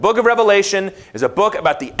The book of Revelation is a book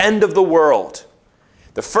about the end of the world.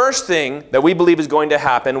 The first thing that we believe is going to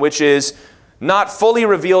happen, which is not fully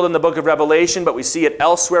revealed in the book of Revelation, but we see it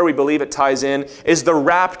elsewhere, we believe it ties in, is the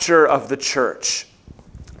rapture of the church.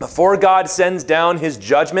 Before God sends down his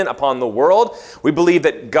judgment upon the world, we believe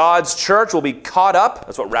that God's church will be caught up,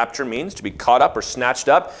 that's what rapture means, to be caught up or snatched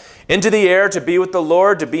up, into the air to be with the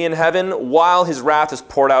Lord, to be in heaven, while his wrath is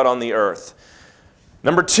poured out on the earth.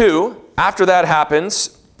 Number two, after that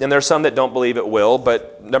happens, and there's some that don't believe it will,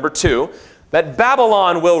 but number two, that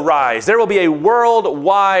Babylon will rise. There will be a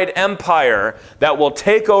worldwide empire that will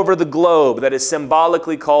take over the globe that is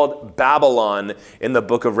symbolically called Babylon in the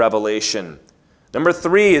book of Revelation. Number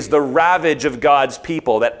three is the ravage of God's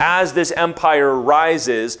people, that as this empire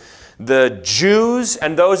rises, the Jews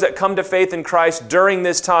and those that come to faith in Christ during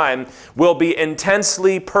this time will be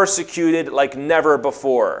intensely persecuted like never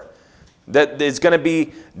before. That is going to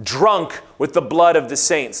be drunk with the blood of the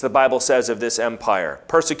saints, the Bible says, of this empire.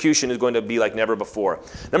 Persecution is going to be like never before.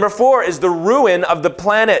 Number four is the ruin of the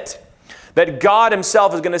planet. That God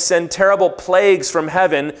himself is going to send terrible plagues from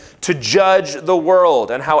heaven to judge the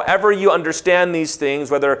world. And however you understand these things,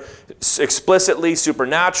 whether explicitly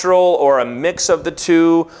supernatural or a mix of the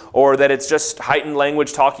two, or that it's just heightened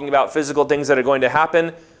language talking about physical things that are going to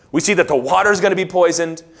happen, we see that the water is going to be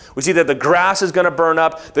poisoned. We see that the grass is going to burn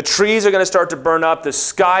up. The trees are going to start to burn up. The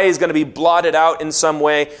sky is going to be blotted out in some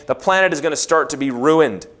way. The planet is going to start to be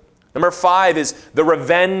ruined. Number five is the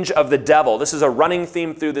revenge of the devil. This is a running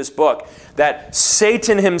theme through this book, that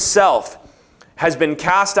Satan himself has been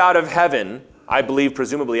cast out of heaven, I believe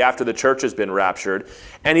presumably after the church has been raptured,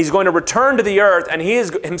 and he's going to return to the earth, and he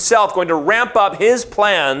is himself going to ramp up his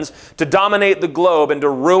plans to dominate the globe and to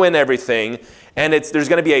ruin everything. And there's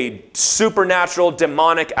going to be a supernatural,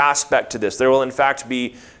 demonic aspect to this. There will in fact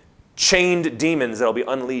be chained demons that will be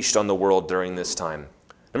unleashed on the world during this time.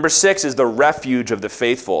 Number six is the refuge of the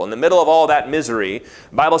faithful. In the middle of all that misery,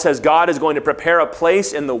 the Bible says God is going to prepare a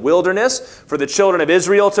place in the wilderness for the children of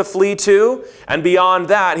Israel to flee to. And beyond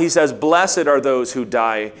that, he says, blessed are those who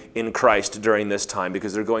die in Christ during this time,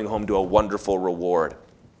 because they're going home to a wonderful reward.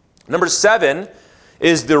 Number seven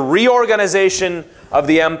is the reorganization of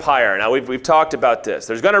the empire. Now, we've talked about this.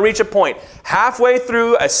 There's going to reach a point halfway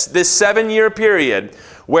through this 7-year period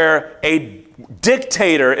where a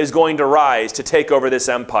dictator is going to rise to take over this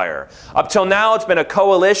empire. Up till now, it's been a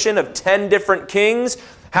coalition of 10 different kings.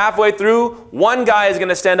 Halfway through, one guy is going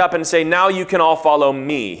to stand up and say, now you can all follow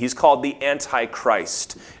me. He's called the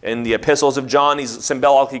Antichrist. In the epistles of John, he's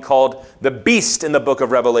symbolically called the beast in the book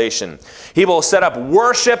of Revelation. He will set up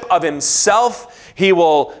worship of himself. He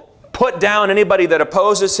will put down anybody that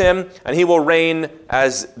opposes him, and he will reign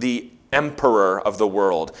as the emperor of the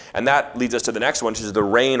world. And that leads us to the next one, which is the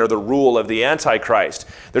reign or the rule of the Antichrist.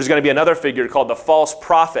 There's going to be another figure called the false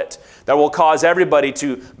prophet that will cause everybody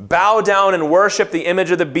to bow down and worship the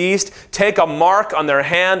image of the beast, take a mark on their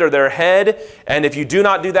hand or their head, and if you do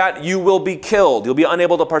not do that, you will be killed. You'll be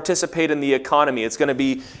unable to participate in the economy. It's going to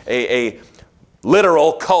be a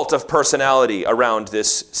literal cult of personality around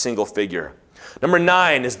this single figure. Number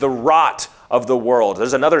 9 is the rot of the world.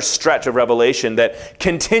 There's another stretch of Revelation that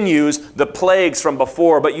continues the plagues from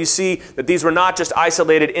before, but you see that these were not just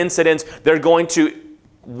isolated incidents. They're going to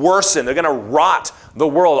worsen. They're going to rot the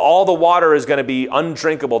world. All the water is going to be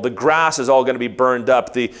undrinkable. The grass is all going to be burned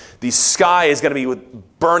up. The sky is going to be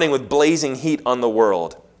burning with blazing heat on the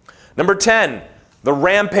world. Number 10, the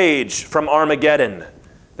rampage from Armageddon.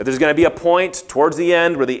 That there's going to be a point towards the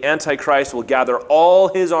end where the Antichrist will gather all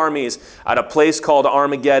his armies at a place called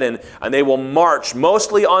Armageddon, and they will march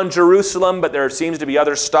mostly on Jerusalem, but there seems to be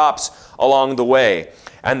other stops along the way.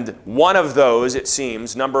 And one of those, it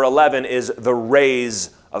seems, number 11, is the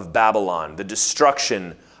raise of Babylon, the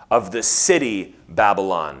destruction of the city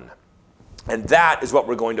Babylon. And that is what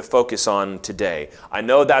we're going to focus on today. I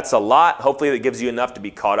know that's a lot. Hopefully that gives you enough to be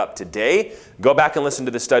caught up today. Go back and listen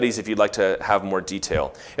to the studies if you'd like to have more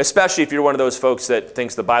detail. Especially if you're one of those folks that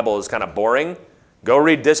thinks the Bible is kind of boring. Go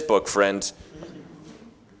read this book, friends.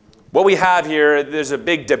 What we have here, there's a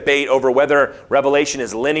big debate over whether Revelation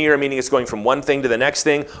is linear, meaning it's going from one thing to the next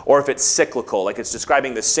thing, or if it's cyclical, like it's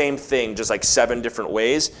describing the same thing just like 7 different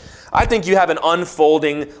ways. I think you have an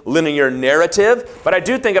unfolding linear narrative, but I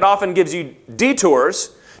do think it often gives you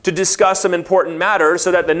detours to discuss some important matters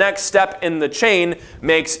so that the next step in the chain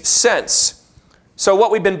makes sense. So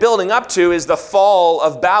what we've been building up to is the fall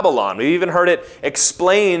of Babylon. We've even heard it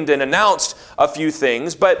explained and announced a few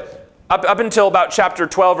things, but up until about chapter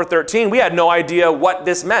 12 or 13, we had no idea what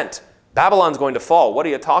this meant. Babylon's going to fall. What are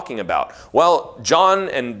you talking about? Well, John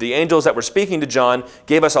and the angels that were speaking to John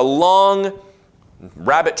gave us a long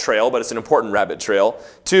rabbit trail, but it's an important rabbit trail,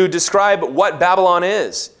 to describe what Babylon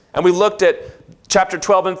is. And we looked at chapter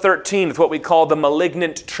 12 and 13 with what we call the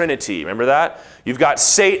malignant trinity. Remember that? You've got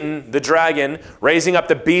Satan, the dragon, raising up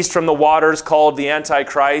the beast from the waters called the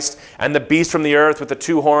Antichrist, and the beast from the earth with the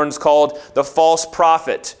two horns called the false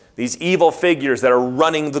prophet. These evil figures that are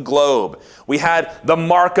running the globe. We had the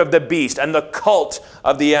mark of the beast and the cult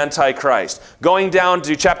of the Antichrist. Going down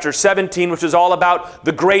to chapter 17, which is all about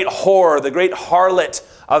the great whore, the great harlot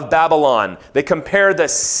of Babylon. They compare the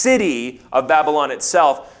city of Babylon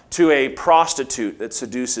itself to a prostitute that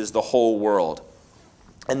seduces the whole world.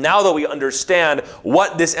 And now that we understand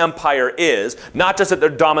what this empire is, not just that they're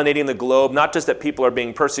dominating the globe, not just that people are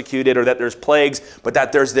being persecuted or that there's plagues, but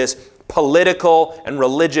that there's this political and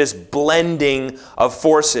religious blending of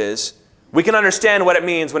forces, we can understand what it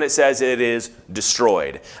means when it says it is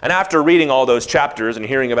destroyed. And after reading all those chapters and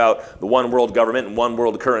hearing about the one world government and one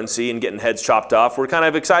world currency and getting heads chopped off, we're kind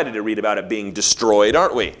of excited to read about it being destroyed,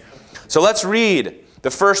 aren't we? So let's read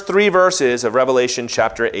the first 3 verses of Revelation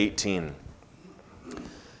chapter 18.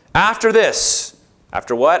 After this,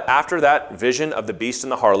 after what? After that vision of the beast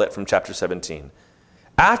and the harlot from chapter 17.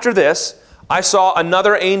 After this, I saw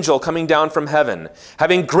another angel coming down from heaven,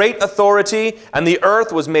 having great authority, and the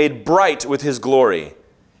earth was made bright with his glory.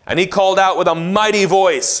 And he called out with a mighty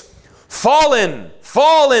voice, "Fallen,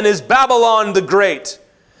 fallen is Babylon the Great.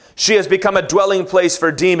 She has become a dwelling place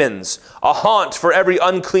for demons, a haunt for every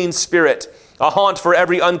unclean spirit, a haunt for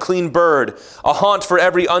every unclean bird, a haunt for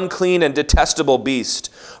every unclean and detestable beast.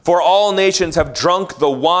 For all nations have drunk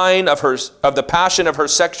the wine of the passion of her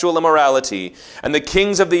sexual immorality, and the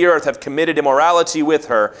kings of the earth have committed immorality with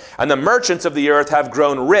her, and the merchants of the earth have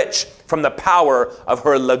grown rich from the power of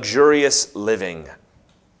her luxurious living."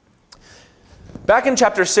 Back in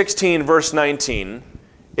chapter 16, verse 19,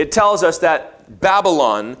 it tells us that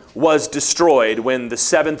Babylon was destroyed when the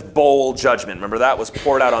 7th bowl judgment, remember that, was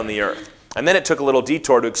poured out on the earth. And then it took a little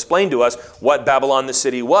detour to explain to us what Babylon the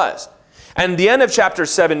city was. And the end of chapter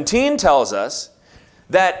 17 tells us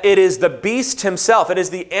that it is the beast himself, it is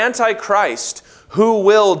the Antichrist who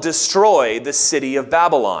will destroy the city of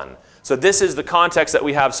Babylon. So this is the context that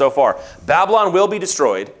we have so far. Babylon will be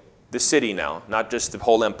destroyed, the city now, not just the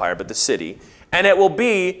whole empire, but the city. And it will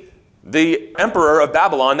be the emperor of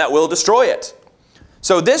Babylon that will destroy it.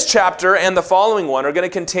 So this chapter and the following one are going to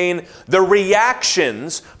contain the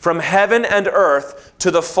reactions from heaven and earth to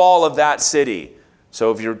the fall of that city. So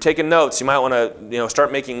if you're taking notes, you might want to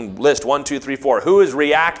start making list 1, 2, 3, 4. Who is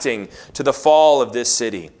reacting to the fall of this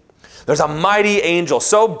city? There's a mighty angel,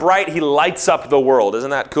 so bright he lights up the world. Isn't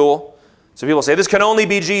that cool? So people say, this can only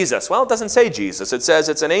be Jesus. Well, it doesn't say Jesus. It says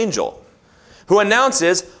it's an angel who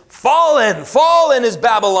announces, "Fallen, fallen is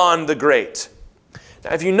Babylon the Great."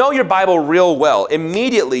 Now, if you know your Bible real well,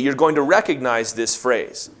 immediately you're going to recognize this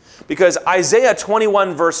phrase. Because Isaiah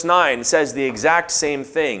 21 verse 9 says the exact same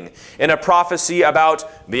thing in a prophecy about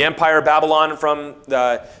the empire of Babylon from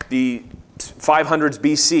the 500s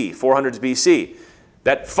BC, 400s BC.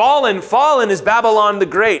 That fallen, fallen is Babylon the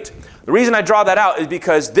Great. The reason I draw that out is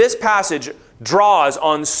because this passage draws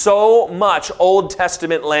on so much Old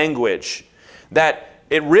Testament language that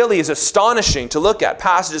it really is astonishing to look at.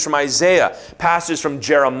 Passages from Isaiah, passages from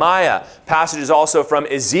Jeremiah, passages also from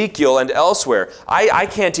Ezekiel and elsewhere. I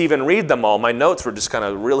can't even read them all. My notes were just kind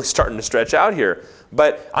of really starting to stretch out here.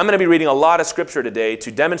 But I'm going to be reading a lot of scripture today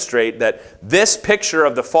to demonstrate that this picture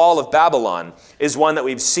of the fall of Babylon is one that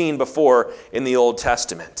we've seen before in the Old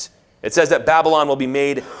Testament. It says that Babylon will be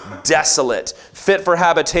made desolate, fit for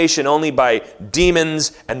habitation only by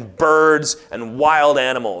demons and birds and wild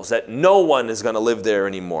animals, that no one is going to live there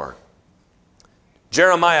anymore.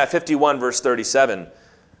 Jeremiah 51 verse 37,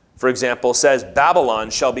 for example, says, "Babylon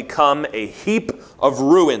shall become a heap of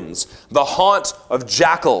ruins, the haunt of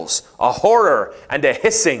jackals, a horror and a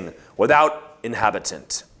hissing without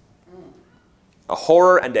inhabitant." A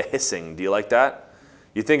horror and a hissing. Do you like that?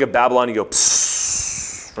 You think of Babylon, you go, psst.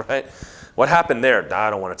 Right? What happened there? I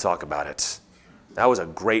don't want to talk about it. That was a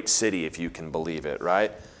great city, if you can believe it,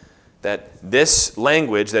 right? That this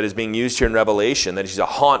language that is being used here in Revelation, that is a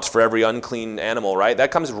haunt for every unclean animal, right?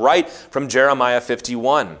 That comes right from Jeremiah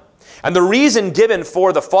 51. And the reason given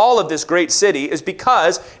for the fall of this great city is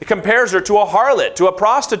because it compares her to a harlot, to a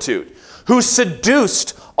prostitute, who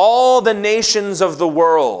seduced all the nations of the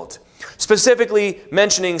world. Specifically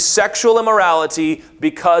mentioning sexual immorality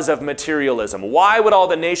because of materialism. Why would all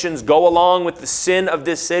the nations go along with the sin of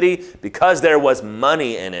this city? Because there was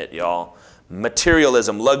money in it, y'all.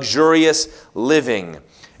 materialism, luxurious living,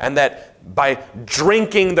 and that by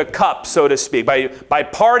drinking the cup, so to speak, by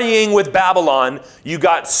partying with Babylon, you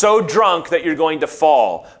got so drunk that you're going to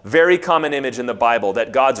fall. Very common image in the Bible,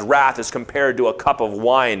 that God's wrath is compared to a cup of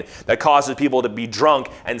wine that causes people to be drunk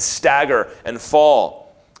and stagger and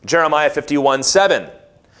fall. Jeremiah 51:7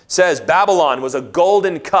 says, Babylon was a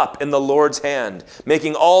golden cup in the Lord's hand,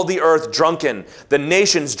 making all the earth drunken. The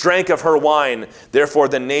nations drank of her wine, therefore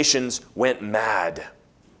the nations went mad.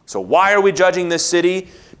 So why are we judging this city?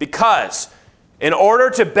 Because in order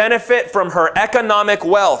to benefit from her economic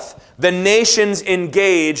wealth, the nations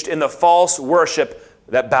engaged in the false worship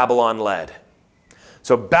that Babylon led.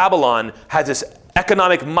 So Babylon had this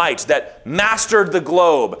economic might that mastered the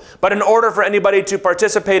globe. But in order for anybody to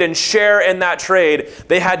participate and share in that trade,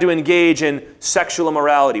 they had to engage in sexual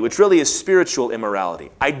immorality, which really is spiritual immorality,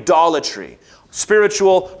 idolatry,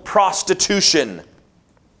 spiritual prostitution.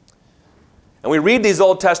 And we read these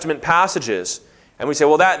Old Testament passages, and we say,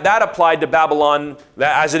 well, that applied to Babylon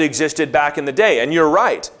as it existed back in the day. And you're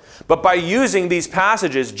right. But by using these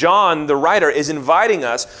passages, John, the writer, is inviting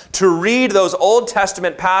us to read those Old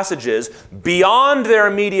Testament passages beyond their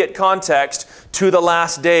immediate context to the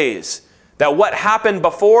last days. That what happened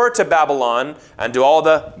before to Babylon and to all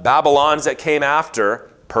the Babylons that came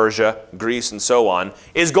after, Persia, Greece, and so on,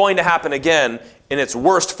 is going to happen again in its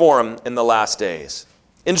worst form in the last days.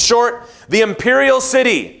 In short, the imperial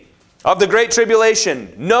city of the Great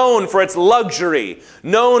Tribulation, known for its luxury,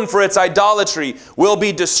 known for its idolatry, will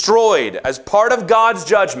be destroyed as part of God's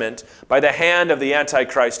judgment by the hand of the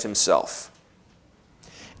Antichrist himself.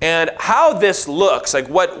 And how this looks, like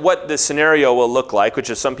what this scenario will look like, which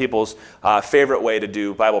is some people's favorite way to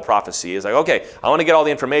do Bible prophecy, is like, okay, I want to get all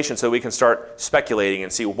the information so we can start speculating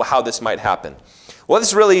and see how this might happen. Well,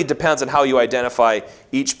 this really depends on how you identify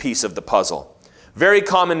each piece of the puzzle. Very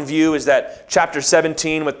common view is that chapter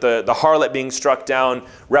 17, with the harlot being struck down,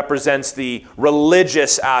 represents the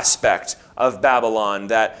religious aspect of Babylon,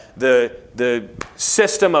 that the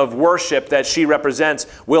system of worship that she represents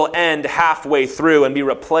will end halfway through and be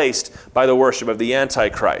replaced by the worship of the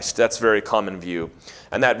Antichrist. That's a very common view.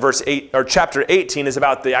 And that chapter 18 is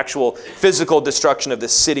about the actual physical destruction of the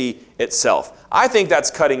city itself. I think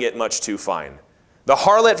that's cutting it much too fine. The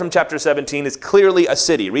harlot from chapter 17 is clearly a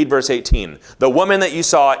city. Read verse 18. The woman that you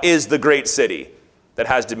saw is the great city that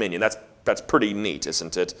has dominion. That's pretty neat,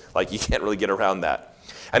 isn't it? Like, you can't really get around that.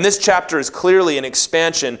 And this chapter is clearly an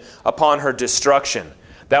expansion upon her destruction.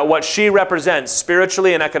 That what she represents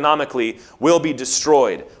spiritually and economically will be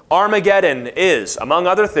destroyed. Armageddon is, among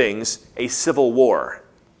other things, a civil war.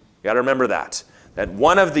 You got to remember that. That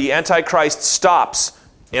one of the Antichrist's stops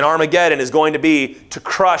in Armageddon is going to be to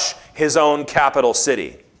crush his own capital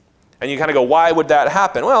city. And you kind of go, why would that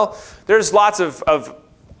happen? Well, there's lots of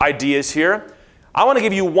ideas here. I want to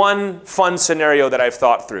give you one fun scenario that I've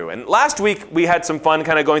thought through. And last week we had some fun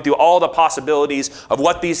kind of going through all the possibilities of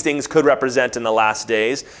what these things could represent in the last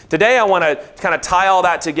days. Today I want to kind of tie all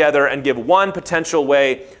that together and give one potential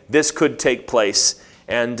way this could take place.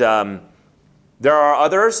 And there are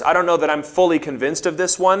others. I don't know that I'm fully convinced of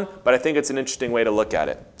this one, but I think it's an interesting way to look at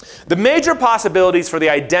it. The major possibilities for the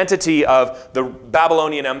identity of the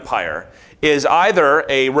Babylonian Empire is either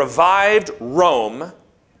a revived Rome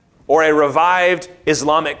or a revived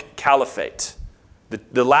Islamic Caliphate.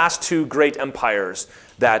 The last two great empires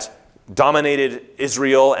that dominated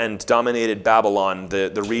Israel and dominated Babylon,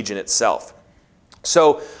 the region itself.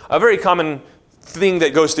 So a very common thing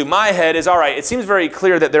that goes through my head is, all right, it seems very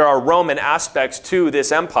clear that there are Roman aspects to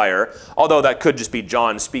this empire, although that could just be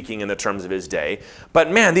John speaking in the terms of his day.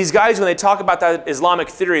 But man, these guys, when they talk about that Islamic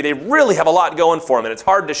theory, they really have a lot going for them, and it's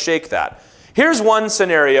hard to shake that. Here's one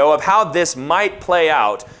scenario of how this might play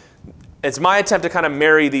out. It's my attempt to kind of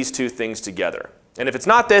marry these two things together. And if it's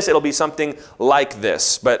not this, it'll be something like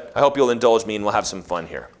this. But I hope you'll indulge me and we'll have some fun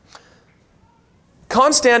here.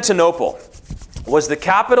 Constantinople was the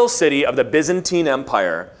capital city of the Byzantine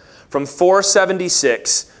Empire from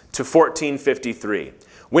 476 to 1453.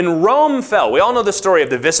 When Rome fell, we all know the story of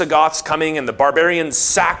the Visigoths coming and the barbarians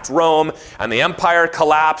sacked Rome and the empire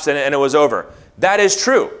collapsed and it was over. That is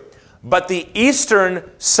true. But the eastern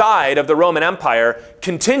side of the Roman Empire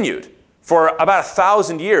continued for about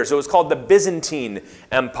 1,000 years. It was called the Byzantine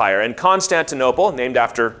Empire. And Constantinople, named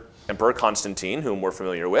after Emperor Constantine, whom we're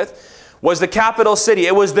familiar with, was the capital city.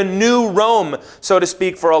 It was the new Rome, so to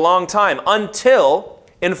speak, for a long time, until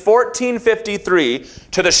in 1453,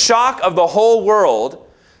 to the shock of the whole world,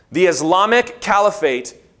 the Islamic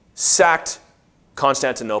Caliphate sacked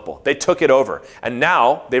Constantinople. They took it over. And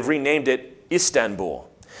now they've renamed it Istanbul.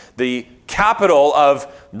 The capital of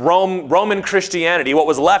Roman Christianity, what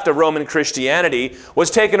was left of Roman Christianity, was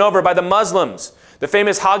taken over by the Muslims. The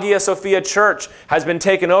famous Hagia Sophia Church has been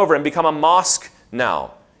taken over and become a mosque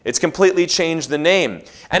now. It's completely changed the name.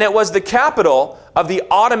 And it was the capital of the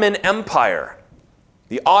Ottoman Empire.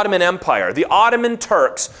 The Ottoman Empire. The Ottoman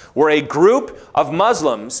Turks were a group of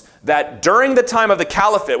Muslims that during the time of the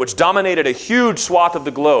Caliphate, which dominated a huge swath of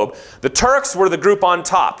the globe, the Turks were the group on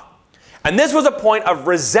top. And this was a point of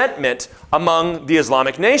resentment among the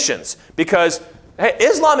Islamic nations because hey,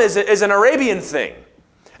 Islam is an Arabian thing.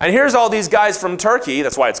 And here's all these guys from Turkey,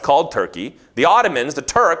 that's why it's called Turkey, the Ottomans, the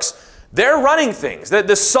Turks, they're running things.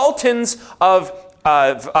 The sultans of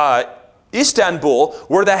Istanbul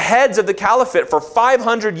were the heads of the Caliphate for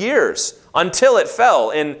 500 years until it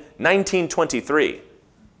fell in 1923.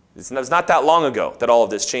 It's not that long ago that all of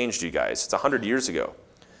this changed, you guys. It's 100 years ago.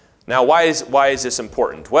 Now, why is this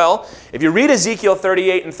important? Well, if you read Ezekiel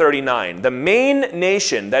 38 and 39, the main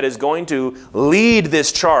nation that is going to lead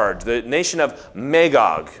this charge, the nation of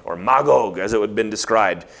Magog, or Magog as it would have been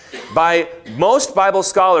described, by most Bible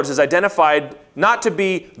scholars is identified not to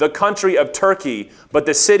be the country of Turkey, but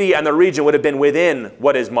the city and the region would have been within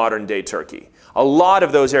what is modern-day Turkey. A lot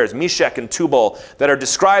of those areas, Meshech and Tubal, that are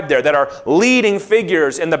described there, that are leading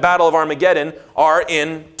figures in the Battle of Armageddon, are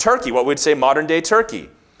in Turkey, what we'd say modern-day Turkey.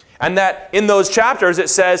 And that in those chapters it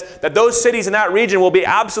says that those cities in that region will be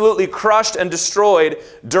absolutely crushed and destroyed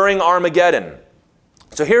during Armageddon.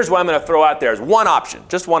 So here's what I'm going to throw out there as one option,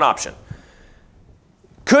 just one option.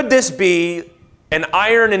 Could this be an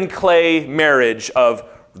iron and clay marriage of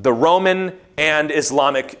the Roman and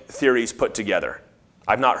Islamic theories put together?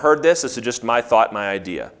 I've not heard this. This is just my thought, my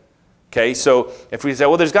idea. Okay, so if we say,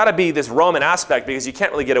 well, there's got to be this Roman aspect because you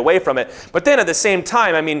can't really get away from it. But then at the same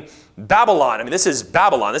time, Babylon, this is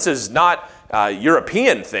Babylon. This is not a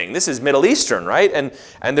European thing. This is Middle Eastern, right?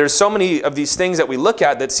 And there's so many of these things that we look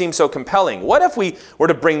at that seem so compelling. What if we were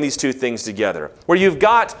to bring these two things together? Where you've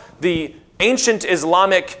got the ancient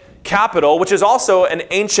Islamic capital, which is also an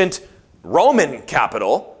ancient Roman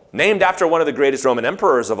capital, named after one of the greatest Roman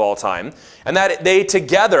emperors of all time, and that they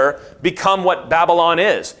together become what Babylon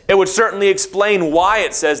is. It would certainly explain why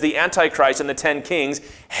it says the Antichrist and the 10 kings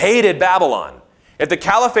hated Babylon. If the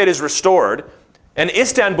caliphate is restored, and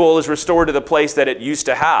Istanbul is restored to the place that it used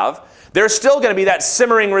to have, there's still going to be that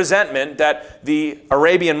simmering resentment that the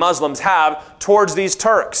Arabian Muslims have towards these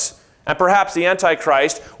Turks. And perhaps the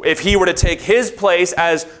Antichrist, if he were to take his place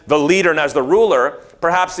as the leader and as the ruler,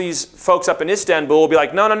 perhaps these folks up in Istanbul will be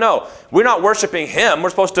like, no, we're not worshiping him. We're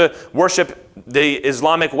supposed to worship the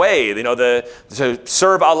Islamic way, to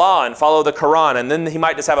serve Allah and follow the Quran. And then he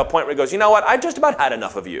might just have a point where he goes, you know what, I've just about had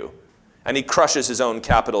enough of you. And he crushes his own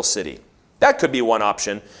capital city. That could be one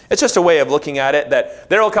option. It's just a way of looking at it, that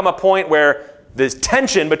there will come a point where this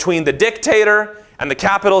tension between the dictator and the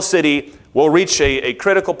capital city will reach a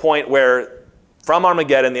critical point where from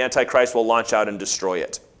Armageddon, the Antichrist will launch out and destroy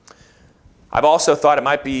it. I've also thought it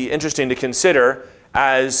might be interesting to consider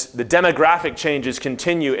as the demographic changes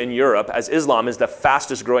continue in Europe, as Islam is the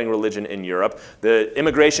fastest growing religion in Europe, the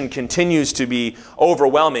immigration continues to be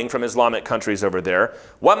overwhelming from Islamic countries over there.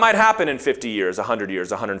 What might happen in 50 years, 100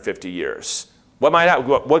 years, 150 years?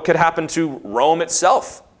 What could happen to Rome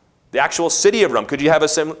itself? The actual city of Rome. Could you have a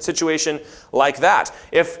situation like that?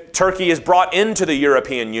 If Turkey is brought into the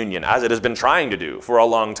European Union, as it has been trying to do for a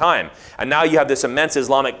long time, and now you have this immense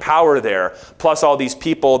Islamic power there, plus all these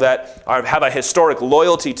people that have a historic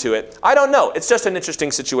loyalty to it. I don't know. It's just an interesting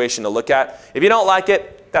situation to look at. If you don't like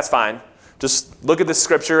it, that's fine. Just look at the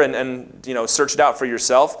scripture and search it out for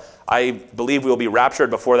yourself. I believe we will be raptured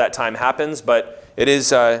before that time happens, but it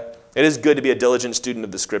is good to be a diligent student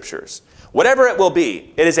of the scriptures. Whatever it will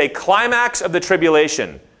be, it is a climax of the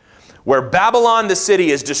tribulation where Babylon, the city,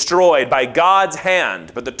 is destroyed by God's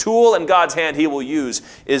hand. But the tool in God's hand he will use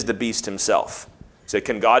is the beast himself. So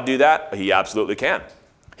can God do that? He absolutely can.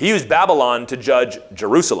 He used Babylon to judge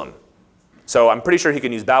Jerusalem. So I'm pretty sure he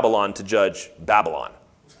can use Babylon to judge Babylon.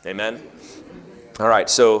 Amen? All right,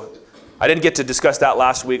 so I didn't get to discuss that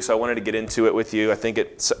last week, so I wanted to get into it with you. I think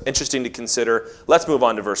it's interesting to consider. Let's move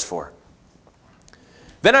on to verse 4.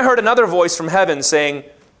 Then I heard another voice from heaven saying,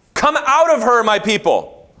 "Come out of her, my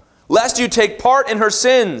people, lest you take part in her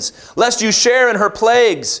sins, lest you share in her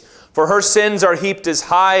plagues. For her sins are heaped as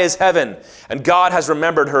high as heaven, and God has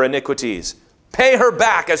remembered her iniquities. Pay her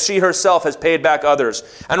back as she herself has paid back others,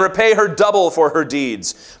 and repay her double for her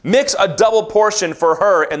deeds. Mix a double portion for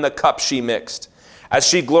her in the cup she mixed. As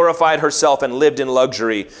she glorified herself and lived in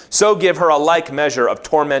luxury, so give her a like measure of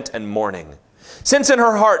torment and mourning. Since in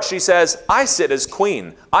her heart she says, I sit as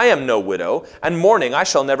queen, I am no widow, and mourning I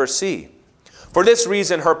shall never see. For this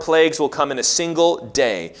reason, her plagues will come in a single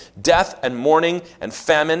day, death and mourning and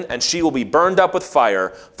famine, and she will be burned up with fire,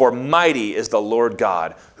 for mighty is the Lord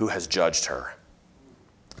God who has judged her.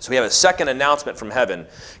 So we have a second announcement from heaven,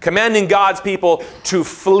 commanding God's people to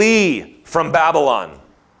flee from Babylon.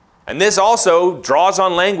 And this also draws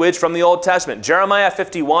on language from the Old Testament. Jeremiah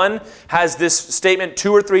 51 has this statement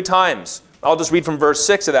 2 or 3 times. I'll just read from verse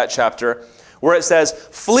 6 of that chapter, where it says,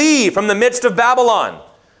 "Flee from the midst of Babylon.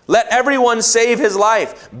 Let everyone save his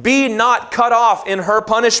life. Be not cut off in her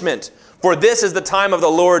punishment, for this is the time of the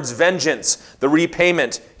Lord's vengeance, the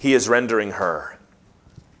repayment he is rendering her."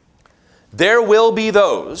 There will be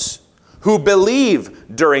those who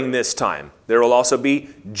believe during this time. There will also be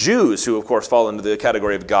Jews, who of course fall into the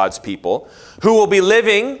category of God's people, who will be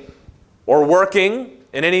living or working,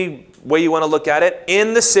 in any way you want to look at it,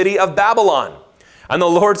 in the city of Babylon. And the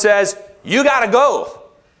Lord says, you got to go.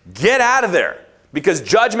 Get out of there. Because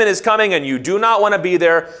judgment is coming and you do not want to be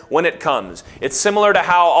there when it comes. It's similar to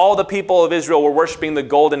how all the people of Israel were worshiping the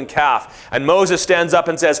golden calf. And Moses stands up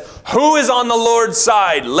and says, "Who is on the Lord's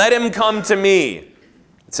side? Let him come to me."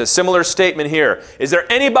 It's a similar statement here. Is there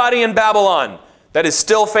anybody in Babylon that is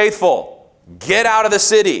still faithful? Get out of the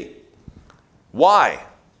city. Why?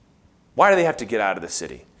 Why do they have to get out of the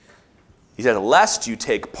city? He says, lest you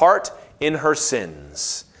take part in her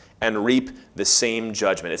sins and reap the same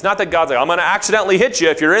judgment. It's not that God's like, I'm going to accidentally hit you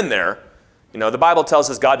if you're in there. You know, the Bible tells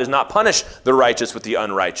us God does not punish the righteous with the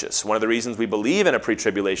unrighteous. One of the reasons we believe in a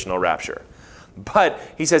pre-tribulational rapture. But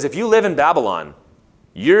he says, if you live in Babylon,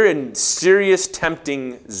 you're in serious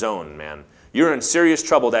tempting zone, man. You're in serious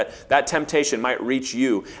trouble. That temptation might reach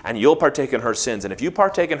you, and you'll partake in her sins. And if you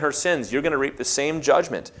partake in her sins, you're going to reap the same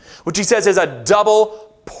judgment, which he says is a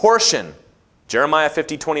double portion. Jeremiah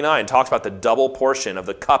 50:29 talks about the double portion of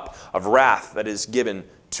the cup of wrath that is given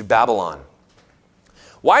to Babylon.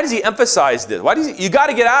 Why does he emphasize this? You got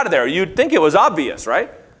to get out of there. You'd think it was obvious, right?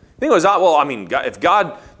 You think it was, well, I mean, if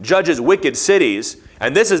God judges wicked cities,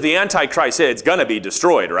 and this is the Antichrist, it's going to be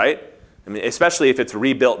destroyed, right? I mean, especially if it's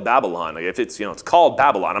rebuilt Babylon. Like if it's, it's called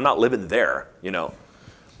Babylon. I'm not living there,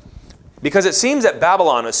 Because it seems that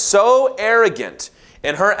Babylon is so arrogant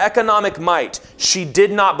in her economic might, she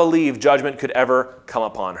did not believe judgment could ever come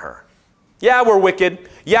upon her. Yeah, we're wicked.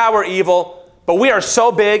 Yeah, we're evil. But we are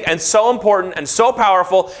so big and so important and so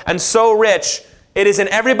powerful and so rich, it is in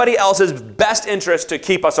everybody else's best interest to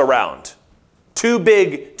keep us around. Too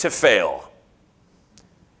big to fail.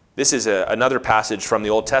 This is another passage from the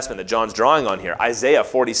Old Testament that John's drawing on here. Isaiah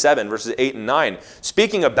 47, verses 8 and 9.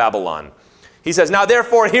 Speaking of Babylon, he says, "Now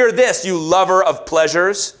therefore hear this, you lover of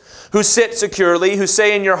pleasures, who sit securely, who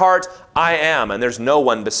say in your heart, I am, and there's no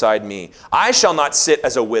one beside me. I shall not sit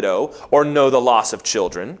as a widow or know the loss of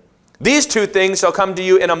children. These two things shall come to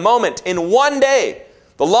you in a moment, in one day.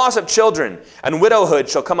 The loss of children and widowhood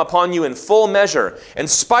shall come upon you in full measure, in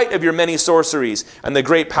spite of your many sorceries and the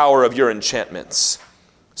great power of your enchantments."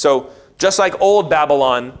 So, just like old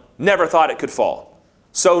Babylon never thought it could fall,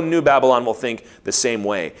 so New Babylon will think the same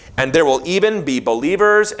way. And there will even be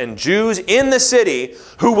believers and Jews in the city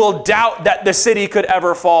who will doubt that the city could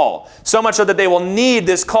ever fall. So much so that they will need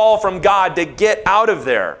this call from God to get out of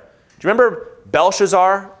there. Do you remember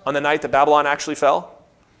Belshazzar on the night that Babylon actually fell?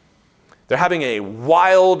 They're having a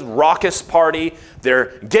wild, raucous party.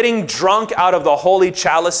 They're getting drunk out of the holy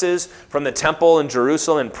chalices from the temple in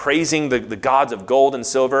Jerusalem and praising the gods of gold and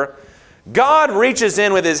silver. God reaches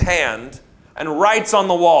in with his hand and writes on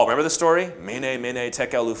the wall. Remember the story? Mene, mene,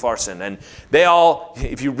 tekel, upharsin. And they all,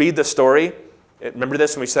 if you read the story, remember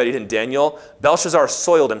this when we studied in Daniel? Belshazzar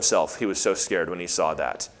soiled himself. He was so scared when he saw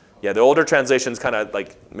that. Yeah, the older translations kind of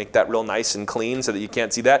like make that real nice and clean so that you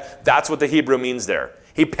can't see that. That's what the Hebrew means there.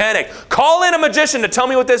 He panicked. Call in a magician to tell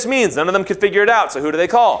me what this means. None of them could figure it out. So who do they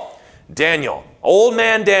call? Daniel. Old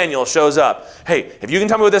man Daniel shows up. Hey, if you can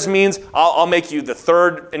tell me what this means, I'll make you the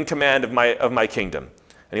third in command of my kingdom.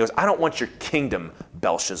 And he goes, I don't want your kingdom,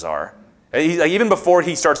 Belshazzar. Even before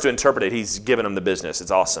he starts to interpret it, he's given him the business.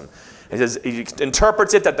 It's awesome. He says, he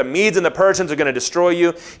interprets it that the Medes and the Persians are going to destroy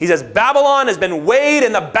you. He says, Babylon has been weighed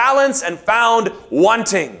in the balance and found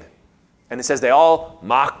wanting. And it says they all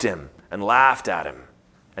mocked him and laughed at him.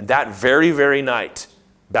 And that very, very night,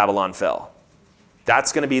 Babylon fell.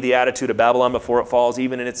 That's going to be the attitude of Babylon before it falls,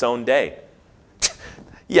 even in its own day.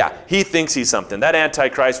 Yeah, he thinks he's something. That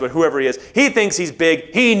Antichrist, whoever he is, he thinks he's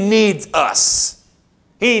big. He needs us.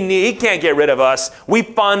 He can't get rid of us. We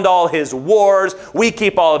fund all his wars. We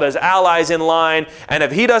keep all of his allies in line. And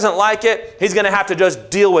if he doesn't like it, he's going to have to just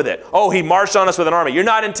deal with it. Oh, he marched on us with an army. You're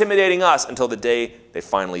not intimidating us until the day they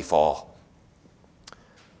finally fall.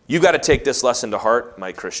 You've got to take this lesson to heart,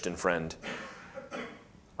 my Christian friend.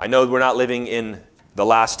 I know we're not living in the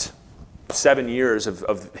last 7 years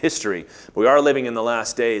of history, but we are living in the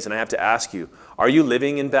last days, and I have to ask you, are you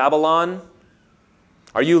living in Babylon?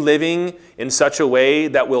 Are you living in such a way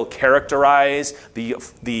that will characterize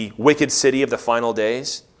the wicked city of the final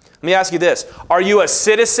days? Let me ask you this. Are you a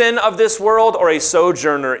citizen of this world or a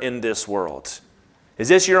sojourner in this world? Is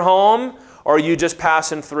this your home, or are you just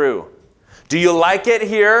passing through? Do you like it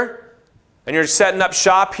here and you're setting up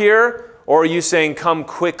shop here, or are you saying, come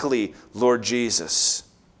quickly, Lord Jesus?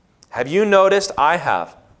 Have you noticed, I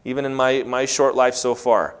have, even in my short life so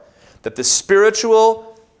far, that the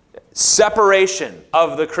spiritual separation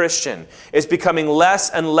of the Christian is becoming less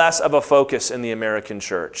and less of a focus in the American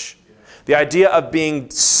church. The idea of being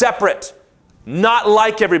separate, not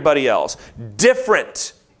like everybody else,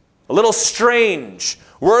 different, a little strange,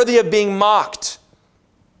 worthy of being mocked.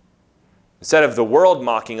 Instead of the world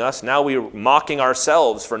mocking us, now we're mocking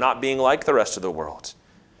ourselves for not being like the rest of the world.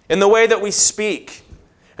 In the way that we speak,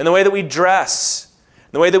 in the way that we dress,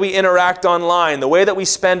 in the way that we interact online, the way that we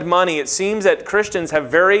spend money, it seems that Christians have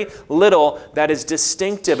very little that is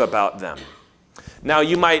distinctive about them. Now,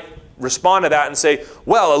 you might respond to that and say,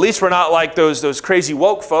 well, at least we're not like those crazy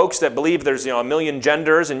woke folks that believe there's a million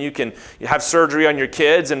genders and you can have surgery on your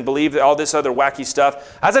kids and believe all this other wacky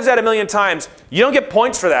stuff. As I've said a million times, you don't get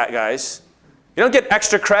points for that, guys. You don't get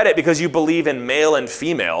extra credit because you believe in male and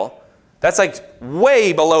female. That's like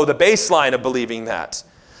way below the baseline of believing that.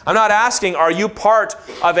 I'm not asking, are you part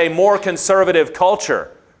of a more conservative culture?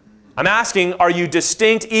 I'm asking, are you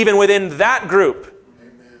distinct even within that group?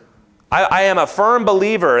 I am a firm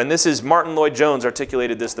believer, and this is Martin Lloyd-Jones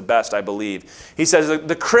articulated this the best, I believe. He says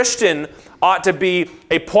the Christian ought to be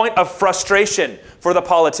a point of frustration for the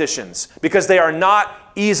politicians because they are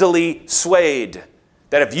not easily swayed.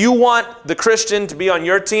 That if you want the Christian to be on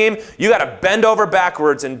your team, you got to bend over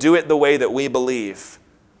backwards and do it the way that we believe.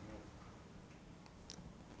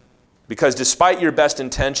 Because despite your best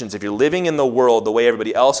intentions, if you're living in the world the way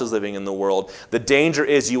everybody else is living in the world, the danger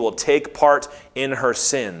is you will take part in her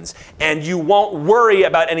sins. And you won't worry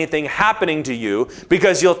about anything happening to you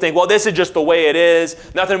because you'll think, well, this is just the way it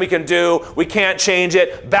is. Nothing we can do. We can't change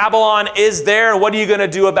it. Babylon is there. What are you going to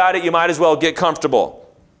do about it? You might as well get comfortable.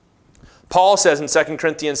 Paul says in 2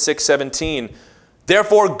 Corinthians 6:17,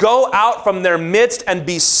 therefore go out from their midst and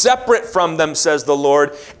be separate from them, says the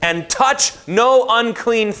Lord, and touch no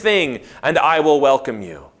unclean thing, and I will welcome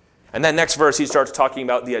you. And then next verse, he starts talking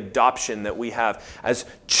about the adoption that we have as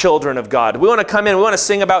children of God. We want to come in, we want to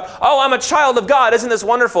sing about, oh, I'm a child of God, isn't this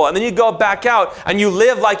wonderful? And then you go back out and you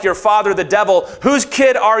live like your father, the devil. Whose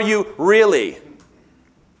kid are you really?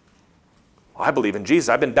 Well, I believe in Jesus.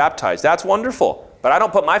 I've been baptized. That's wonderful. But I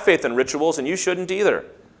don't put my faith in rituals, and you shouldn't either.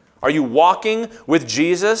 Are you walking with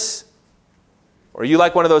Jesus? Or are you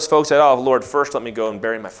like one of those folks that, oh, Lord, first let me go and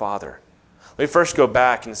bury my father. Let me first go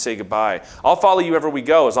back and say goodbye. I'll follow you wherever we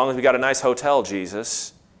go as long as we got a nice hotel,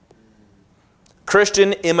 Jesus.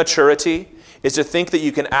 Christian immaturity is to think that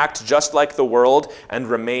you can act just like the world and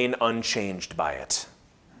remain unchanged by it.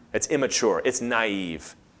 It's immature. It's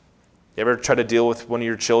naive. You ever try to deal with one of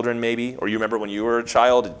your children maybe? Or you remember when you were a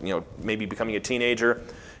child, maybe becoming a teenager?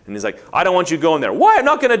 And he's like, I don't want you going there. Why? I'm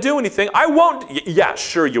not going to do anything. I won't. Yeah,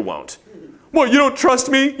 sure you won't. Well, you don't trust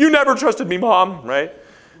me? You never trusted me, Mom, right?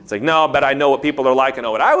 It's like, no, but I know what people are like. I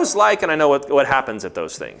know what I was like, and I know what happens at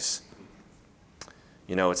those things.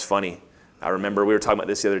 It's funny. I remember we were talking about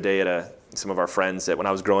this the other day at some of our friends that when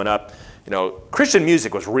I was growing up, Christian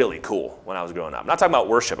music was really cool when I was growing up. I'm not talking about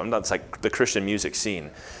worship. I'm not like the Christian music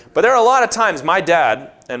scene. But there are a lot of times my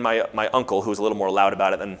dad and my uncle, who was a little more loud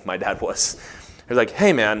about it than my dad was, they're like,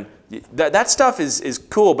 hey, man, that stuff is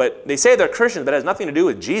cool, but they say they're Christians, but it has nothing to do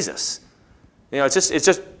with Jesus. It's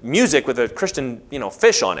just music with a Christian,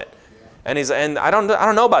 fish on it. And I don't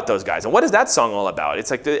know about those guys. And what is that song all about?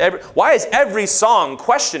 It's like, why is every song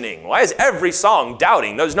questioning? Why is every song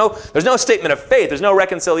doubting? There's no statement of faith. There's no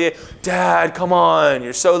reconciliation. Dad, come on,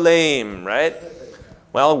 you're so lame, right?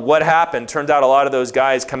 Well, what happened? Turns out a lot of those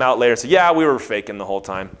guys come out later and say, yeah, we were faking the whole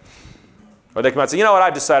time. Or they come out and say, you know what,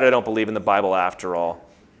 I've decided I don't believe in the Bible after all.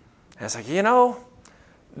 And it's like,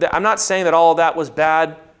 I'm not saying that all of that was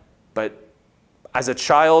bad, but as a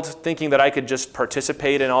child, thinking that I could just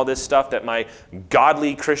participate in all this stuff that my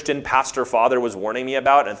godly Christian pastor father was warning me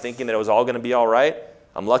about and thinking that it was all going to be all right,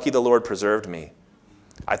 I'm lucky the Lord preserved me.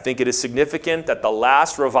 I think it is significant that the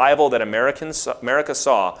last revival that America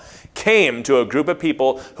saw came to a group of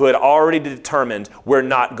people who had already determined we're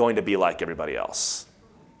not going to be like everybody else.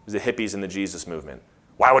 It was the hippies and the Jesus movement.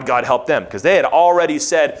 Why would God help them? Because they had already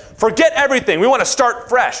said, forget everything. We want to start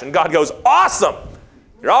fresh. And God goes, awesome.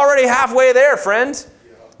 You're already halfway there, friend.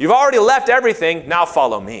 You've already left everything, now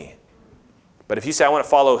follow me. But if you say, I want to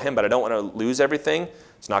follow him, but I don't want to lose everything,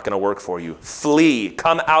 it's not going to work for you. Flee,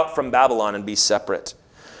 come out from Babylon and be separate.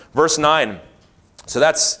 Verse 9, so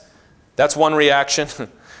that's one reaction.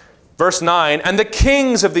 Verse 9, and the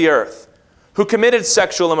kings of the earth who committed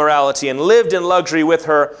sexual immorality and lived in luxury with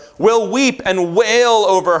her will weep and wail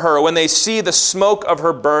over her when they see the smoke of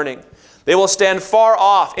her burning. They will stand far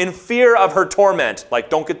off in fear of her torment, like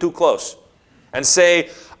don't get too close, and say,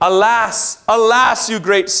 alas, alas, you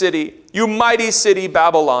great city, you mighty city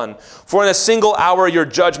Babylon, for in a single hour your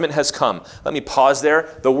judgment has come. Let me pause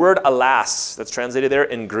there. The word alas, that's translated there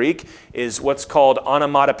in Greek, is what's called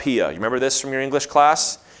onomatopoeia. You remember this from your English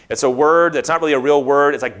class? It's a word that's not really a real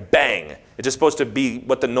word. It's like bang. It's just supposed to be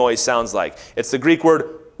what the noise sounds like. It's the Greek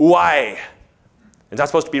word why. It's not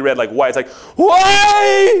supposed to be read like why. It's like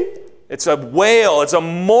why. It's a wail. It's a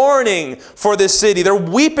mourning for this city. They're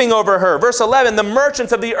weeping over her. Verse 11, the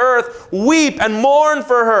merchants of the earth weep and mourn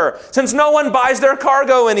for her, since no one buys their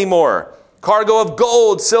cargo anymore. Cargo of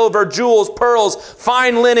gold, silver, jewels, pearls,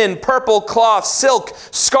 fine linen, purple cloth, silk,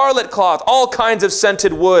 scarlet cloth, all kinds of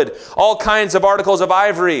scented wood, all kinds of articles of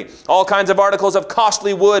ivory, all kinds of articles of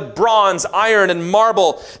costly wood, bronze, iron, and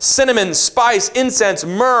marble, cinnamon, spice, incense,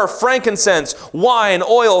 myrrh, frankincense, wine,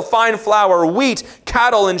 oil, fine flour, wheat,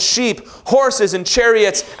 cattle and sheep, horses and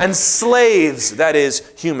chariots, and slaves, that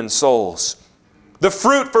is, human souls. The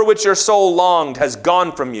fruit for which your soul longed has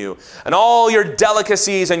gone from you, and all your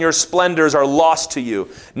delicacies and your splendors are lost to you,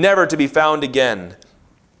 never to be found again.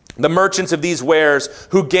 The merchants of these wares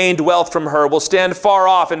who gained wealth from her will stand far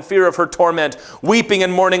off in fear of her torment, weeping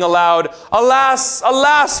and mourning aloud, alas,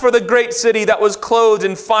 alas for the great city that was clothed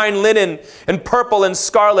in fine linen and purple and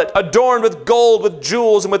scarlet, adorned with gold, with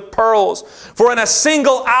jewels, and with pearls. For in a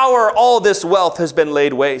single hour all this wealth has been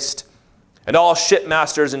laid waste. And all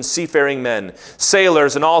shipmasters and seafaring men,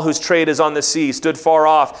 sailors and all whose trade is on the sea, stood far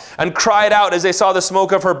off and cried out as they saw the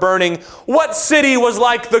smoke of her burning, what city was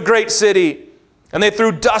like the great city? And they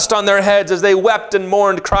threw dust on their heads as they wept and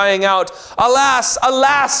mourned, crying out, alas,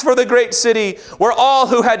 alas for the great city, where all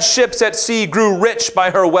who had ships at sea grew rich by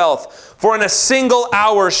her wealth. For in a single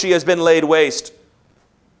hour she has been laid waste.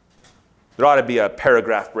 There ought to be a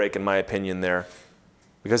paragraph break, in my opinion, there,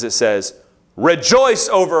 because it says, rejoice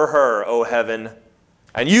over her, O heaven,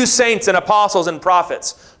 and you saints and apostles and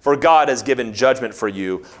prophets, for God has given judgment for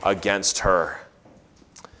you against her.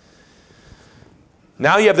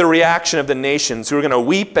 Now you have the reaction of the nations who are going to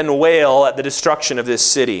weep and wail at the destruction of this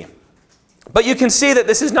city. But you can see that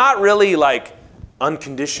this is not really like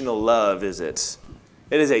unconditional love, is it?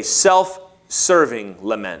 It is a self-serving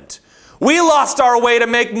lament. We lost our way to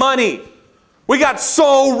make money. We got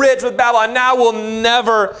so rich with Babylon. Now we'll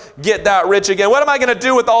never get that rich again. What am I going to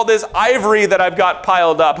do with all this ivory that I've got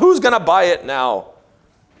piled up? Who's going to buy it now?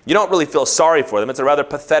 You don't really feel sorry for them. It's a rather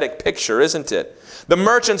pathetic picture, isn't it? The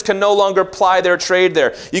merchants can no longer ply their trade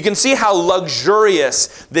there. You can see how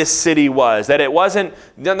luxurious this city was. That it wasn't,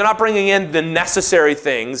 they're not bringing in the necessary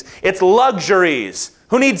things. It's luxuries.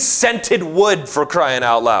 Who needs scented wood, for crying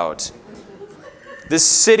out loud? This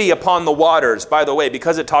city upon the waters, by the way,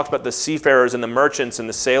 because it talks about the seafarers and the merchants and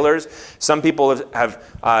the sailors, some people have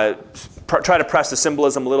tried to press the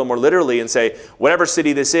symbolism a little more literally and say, whatever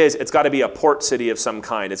city this is, it's got to be a port city of some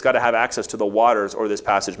kind. It's got to have access to the waters, or this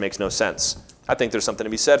passage makes no sense. I think there's something to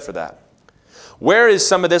be said for that. Where is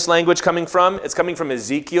some of this language coming from? It's coming from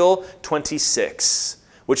Ezekiel 26,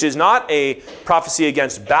 which is not a prophecy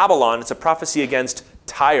against Babylon. It's a prophecy against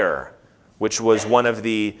Tyre, which was one of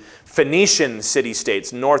the Phoenician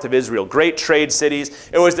city-states north of Israel, great trade cities.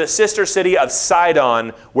 It was the sister city of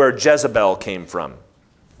Sidon, where Jezebel came from.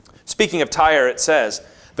 Speaking of Tyre, it says,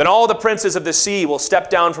 then all the princes of the sea will step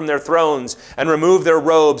down from their thrones and remove their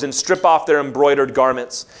robes and strip off their embroidered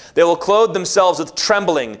garments. They will clothe themselves with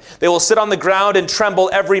trembling. They will sit on the ground and tremble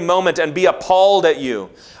every moment and be appalled at you.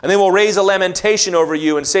 And they will raise a lamentation over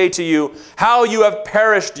you and say to you, how you have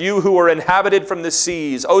perished, you who were inhabited from the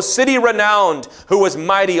seas, O city renowned, who was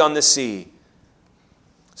mighty on the sea.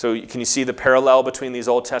 So can you see the parallel between these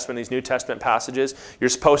Old Testament and these New Testament passages? You're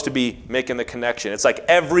supposed to be making the connection. It's like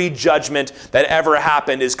every judgment that ever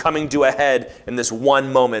happened is coming to a head in this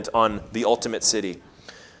one moment on the ultimate city.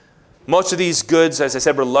 Most of these goods, as I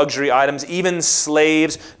said, were luxury items, even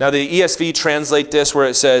slaves. Now the ESV translate this where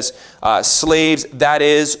it says slaves, that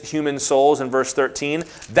is human souls in verse 13.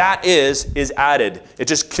 That is added. It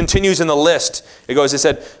just continues in the list. It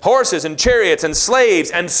said horses and chariots and slaves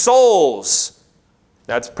and souls.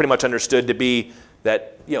 That's pretty much understood to be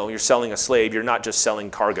that, you're selling a slave, you're not just selling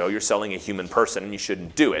cargo, you're selling a human person, and you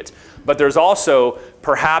shouldn't do it. But there's also,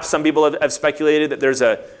 perhaps some people have speculated that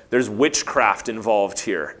there's witchcraft involved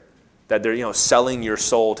here, that they're, selling your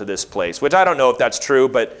soul to this place, which I don't know if that's true,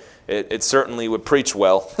 but it certainly would preach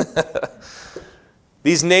well.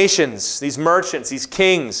 These nations, these merchants, these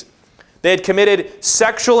kings, they had committed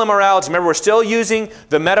sexual immorality. Remember, we're still using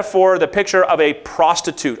the metaphor, the picture of a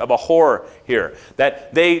prostitute, of a whore here.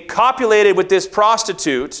 That they copulated with this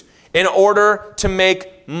prostitute in order to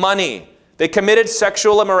make money. They committed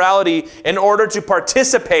sexual immorality in order to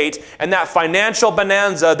participate in that financial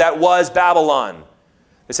bonanza that was Babylon.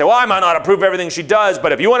 They say, well, I might not approve of everything she does,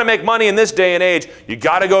 but if you want to make money in this day and age, you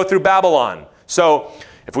got to go through Babylon. So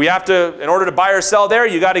if we have to, in order to buy or sell there,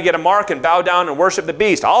 you got to get a mark and bow down and worship the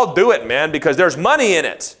beast. I'll do it, man, because there's money in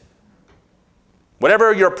it.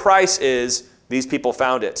 Whatever your price is, these people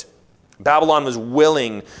found it. Babylon was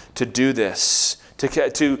willing to do this,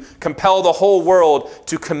 to compel the whole world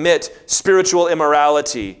to commit spiritual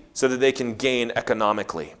immorality so that they can gain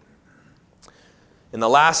economically. In the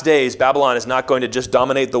last days, Babylon is not going to just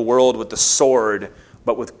dominate the world with the sword,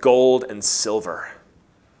 but with gold and silver.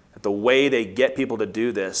 The way they get people to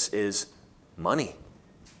do this is money.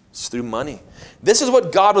 It's through money. This is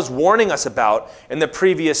what God was warning us about in the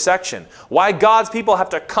previous section. Why God's people have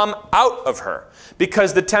to come out of her.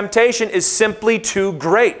 Because the temptation is simply too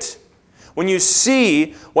great. When you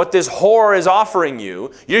see what this whore is offering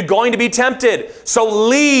you, you're going to be tempted. So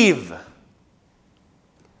leave.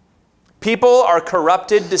 People are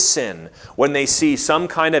corrupted to sin when they see some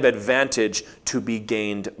kind of advantage to be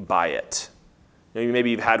gained by it.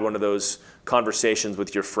 Maybe you've had one of those conversations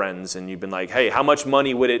with your friends and you've been like, hey, how much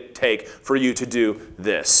money would it take for you to do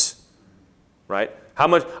this? Right? How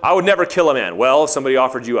much? I would never kill a man. Well, if somebody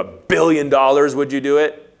offered you $1 billion, would you do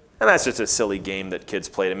it? And that's just a silly game that kids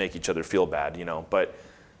play to make each other feel bad, But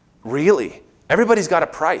really, everybody's got a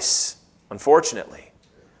price, unfortunately.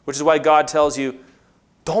 Which is why God tells you,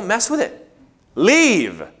 don't mess with it.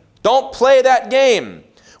 Leave. Don't play that game.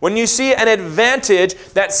 When you see an advantage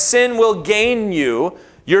that sin will gain you,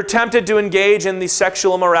 you're tempted to engage in the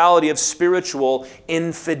sexual immorality of spiritual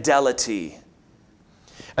infidelity.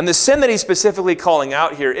 And the sin that he's specifically calling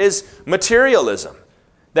out here is materialism.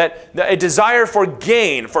 That a desire for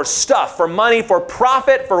gain, for stuff, for money, for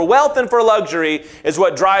profit, for wealth, and for luxury is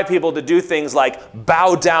what drive people to do things like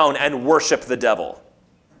bow down and worship the devil.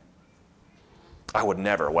 I would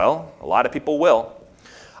never. Well, a lot of people will.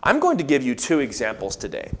 I'm going to give you 2 examples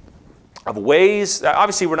today of ways,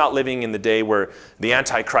 obviously we're not living in the day where the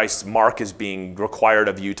Antichrist's mark is being required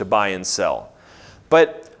of you to buy and sell.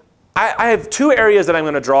 But I have 2 areas that I'm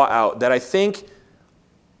going to draw out that I think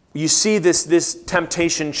you see this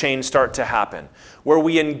temptation chain start to happen, where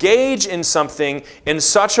we engage in something in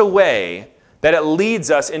such a way that it leads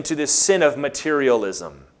us into this sin of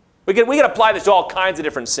materialism. We can apply this to all kinds of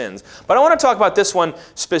different sins. But I want to talk about this one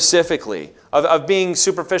specifically, of being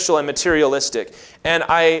superficial and materialistic. And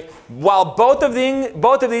while both of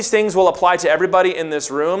these things will apply to everybody in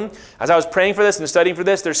this room, as I was praying for this and studying for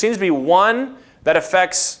this, there seems to be one that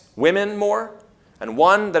affects women more and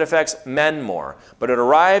one that affects men more. But it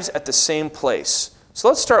arrives at the same place. So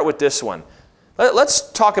let's start with this one.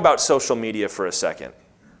 Let's talk about social media for a second.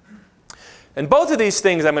 And both of these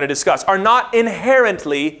things I'm going to discuss are not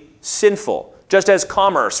inherently sinful, just as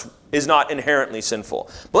commerce is not inherently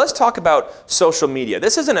sinful. But let's talk about social media.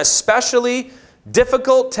 This is an especially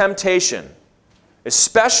difficult temptation,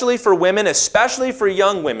 especially for women, especially for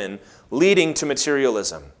young women, leading to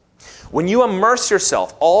materialism. When you immerse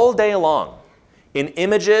yourself all day long in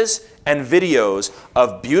images and videos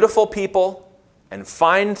of beautiful people and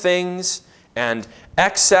fine things and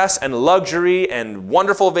excess and luxury and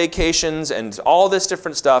wonderful vacations and all this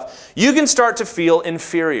different stuff, you can start to feel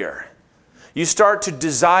inferior. You start to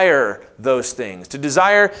desire those things, to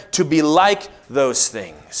desire to be like those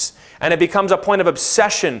things. And it becomes a point of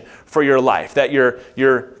obsession for your life, that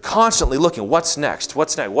you're constantly looking, what's next?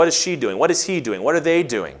 What's next? What is she doing? What is he doing? What are they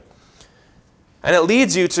doing? And it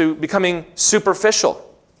leads you to becoming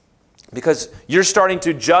superficial, because you're starting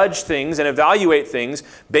to judge things and evaluate things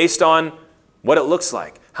based on what it looks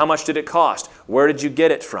like. How much did it cost? Where did you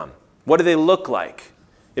get it from? What do they look like?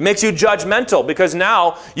 It makes you judgmental, because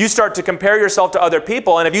now you start to compare yourself to other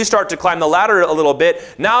people, and if you start to climb the ladder a little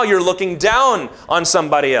bit, now you're looking down on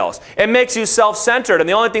somebody else. It makes you self-centered, and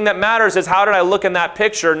the only thing that matters is how did I look in that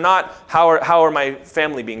picture, not how are my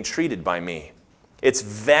family being treated by me. It's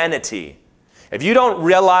vanity. If you don't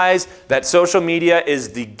realize that social media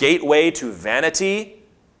is the gateway to vanity,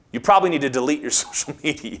 you probably need to delete your social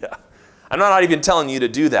media. I'm not even telling you to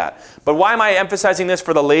do that. But why am I emphasizing this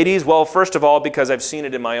for the ladies? Well, first of all, because I've seen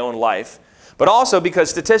it in my own life, but also because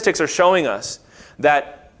statistics are showing us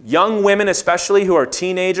that young women, especially who are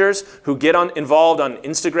teenagers, who get involved on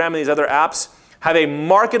Instagram and these other apps, have a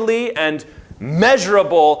markedly and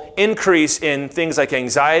measurable increase in things like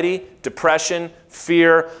anxiety, depression,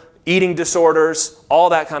 fear, eating disorders, all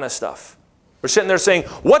that kind of stuff. We're sitting there saying,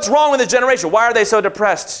 what's wrong with this generation? Why are they so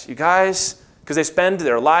depressed? You guys, because they spend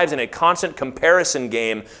their lives in a constant comparison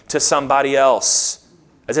game to somebody else.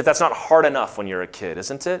 As if that's not hard enough when you're a kid,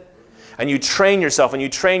 isn't it? And you train yourself and you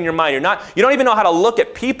train your mind. You don't even know how to look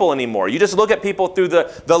at people anymore. You just look at people through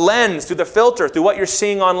the lens, through the filter, through what you're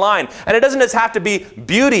seeing online. And it doesn't just have to be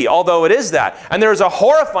beauty, although it is that. And there's a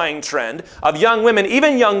horrifying trend of young women,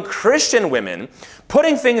 even young Christian women,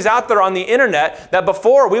 putting things out there on the internet that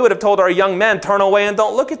before we would have told our young men, turn away and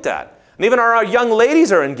don't look at that. And even our young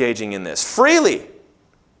ladies are engaging in this freely.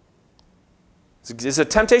 It's a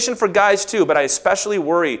temptation for guys too, but I especially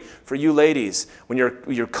worry for you ladies when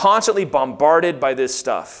you're constantly bombarded by this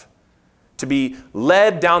stuff, to be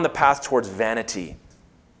led down the path towards vanity.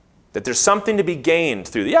 That there's something to be gained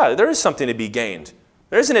through. Yeah, there is something to be gained.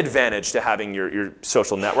 There is an advantage to having your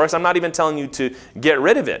social networks. I'm not even telling you to get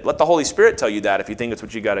rid of it. Let the Holy Spirit tell you that if you think it's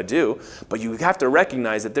what you got to do. But you have to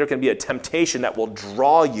recognize that there can be a temptation that will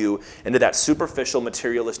draw you into that superficial,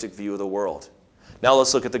 materialistic view of the world. Now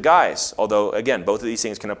let's look at the guys, although, again, both of these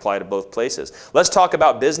things can apply to both places. Let's talk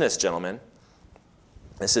about business, gentlemen.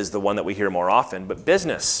 This is the one that we hear more often, but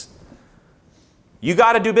business. You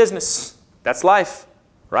got to do business. That's life,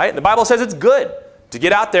 right? The Bible says it's good to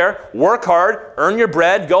get out there, work hard, earn your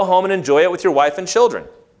bread, go home and enjoy it with your wife and children.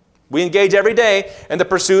 We engage every day in the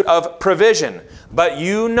pursuit of provision. But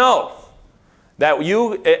you know that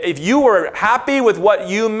if you were happy with what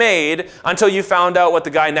you made until you found out what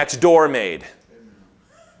the guy next door made.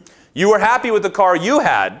 You were happy with the car you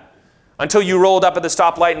had until you rolled up at the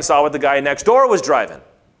stoplight and saw what the guy next door was driving.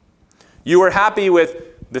 You were happy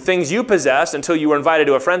with the things you possessed until you were invited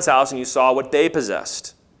to a friend's house and you saw what they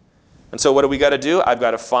possessed. And so what do we got to do? I've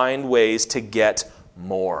got to find ways to get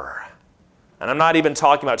more. And I'm not even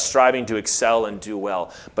talking about striving to excel and do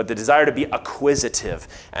well, but the desire to be acquisitive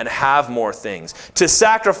and have more things, to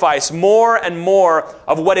sacrifice more and more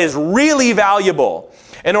of what is really valuable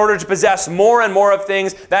in order to possess more and more of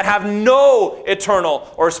things that have no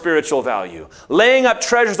eternal or spiritual value. Laying up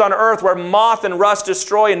treasures on earth where moth and rust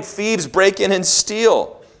destroy and thieves break in and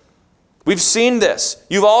steal. We've seen this.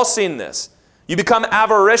 You've all seen this. You become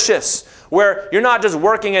avaricious, where you're not just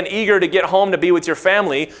working and eager to get home to be with your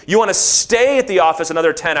family. You want to stay at the office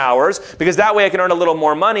another 10 hours because that way I can earn a little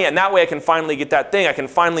more money and that way I can finally get that thing. I can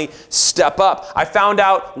finally step up. I found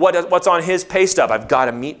out what's on his pay stub. I've got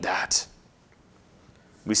to meet that.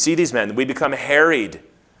 We see these men. We become harried,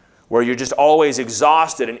 where you're just always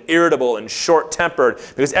exhausted and irritable and short-tempered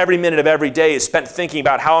because every minute of every day is spent thinking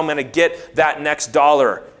about how I'm going to get that next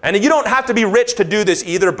dollar. And you don't have to be rich to do this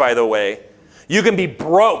either, by the way. You can be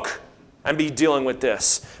broke and be dealing with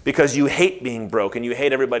this because you hate being broke and you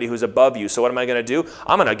hate everybody who's above you. So what am I going to do?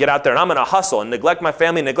 I'm going to get out there and I'm going to hustle and neglect my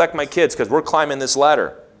family, neglect my kids because we're climbing this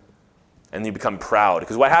ladder. And you become proud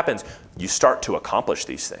because what happens? You start to accomplish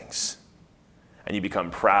these things. And you become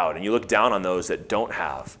proud, and you look down on those that don't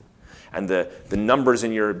have. And the numbers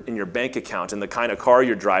in your bank account and the kind of car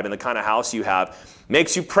you're driving, the kind of house you have,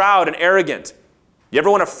 makes you proud and arrogant. You ever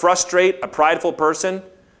want to frustrate a prideful person?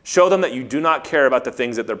 Show them that you do not care about the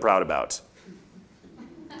things that they're proud about.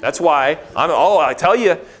 That's why, I tell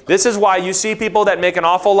you, this is why you see people that make an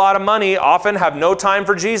awful lot of money often have no time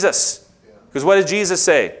for Jesus. Because what does Jesus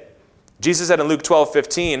say? Jesus said in Luke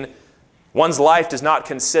 12:15, one's life does not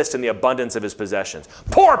consist in the abundance of his possessions.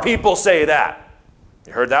 Poor people say that.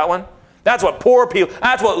 You heard that one? That's what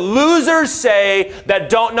losers say that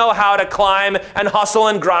don't know how to climb and hustle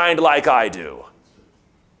and grind like I do.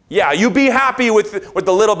 Yeah, you be happy with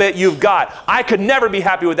the little bit you've got. I could never be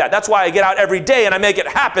happy with that. That's why I get out every day and I make it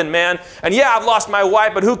happen, man. And yeah, I've lost my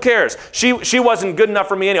wife, but who cares? She wasn't good enough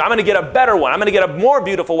for me anyway. I'm going to get a better one. I'm going to get a more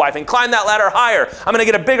beautiful wife and climb that ladder higher. I'm going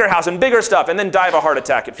to get a bigger house and bigger stuff and then die of a heart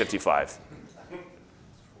attack at 55.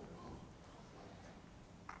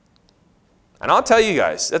 And I'll tell you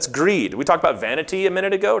guys, that's greed. We talked about vanity a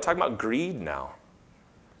minute ago. We're talking about greed now.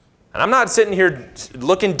 And I'm not sitting here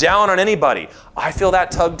looking down on anybody. I feel that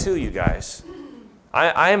tug too, you guys.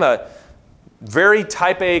 I am a very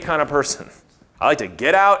type A kind of person. I like to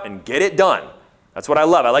get out and get it done. That's what I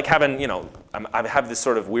love. I like having, I have this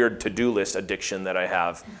sort of weird to-do list addiction that I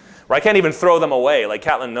have, where I can't even throw them away. Like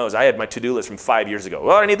Catlin knows, I had my to-do list from 5 years ago.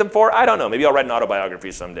 What do I need them for? I don't know. Maybe I'll write an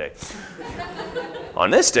autobiography someday. On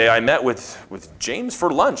this day, I met with James for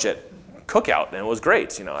lunch at cookout, and it was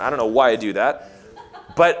great. I don't know why I do that.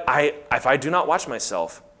 But if I do not watch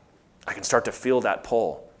myself, I can start to feel that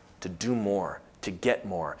pull to do more, to get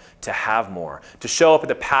more, to have more, to show up at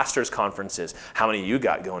the pastors' conferences. How many of you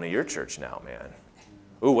got going to your church now, man?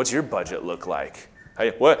 Ooh, what's your budget look like?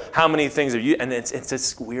 How many things have you? And it's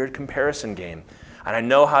this weird comparison game. And I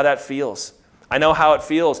know how that feels. I know how it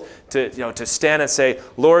feels to stand and say,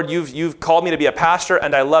 Lord, you've called me to be a pastor,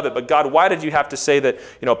 and I love it. But God, why did you have to say that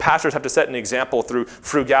pastors have to set an example through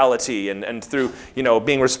frugality and through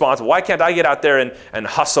being responsible? Why can't I get out there and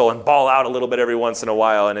hustle and ball out a little bit every once in a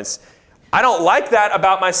while? And I don't like that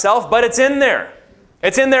about myself, but it's in there.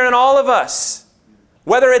 It's in there in all of us.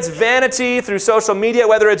 Whether it's vanity through social media,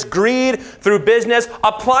 whether it's greed through business,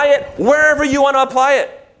 apply it wherever you want to apply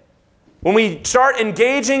it. When we start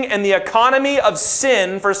engaging in the economy of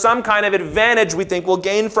sin for some kind of advantage we think we'll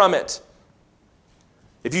gain from it.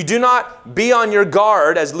 If you do not be on your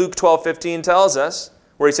guard, as Luke 12:15 tells us,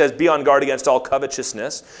 where he says, be on guard against all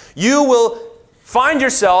covetousness, you will find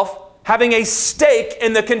yourself having a stake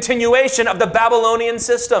in the continuation of the Babylonian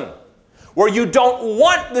system, where you don't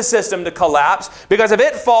want the system to collapse, because if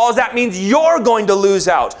it falls, that means you're going to lose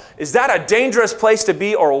out. Is that a dangerous place to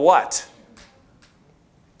be, or what?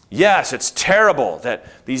 Yes, it's terrible that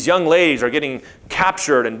these young ladies are getting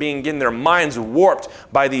captured and getting their minds warped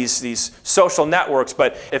by these social networks.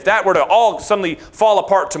 But if that were to all suddenly fall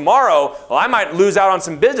apart tomorrow, well, I might lose out on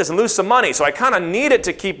some business and lose some money. So I kind of need it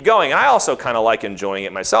to keep going. And I also kind of like enjoying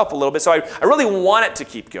it myself a little bit. So I really want it to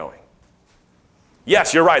keep going.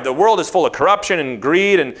 Yes, you're right. The world is full of corruption and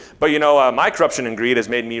greed. But my corruption and greed has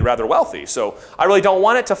made me rather wealthy. So I really don't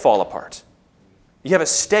want it to fall apart. You have a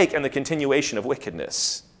stake in the continuation of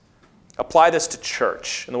wickedness. Apply this to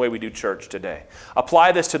church and the way we do church today.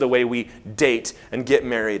 Apply this to the way we date and get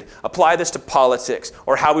married. Apply this to politics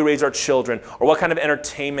or how we raise our children or what kind of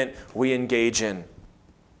entertainment we engage in.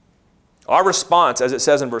 Our response, as it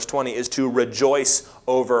says in verse 20, is to rejoice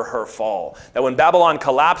over her fall. That when Babylon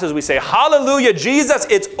collapses, we say, hallelujah, Jesus,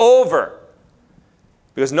 it's over.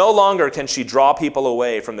 Because no longer can she draw people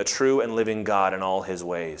away from the true and living God in all his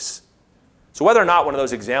ways. So whether or not one of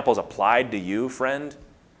those examples applied to you, friend,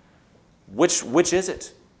 which is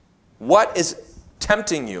it? What is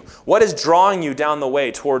tempting you? What is drawing you down the way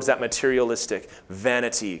towards that materialistic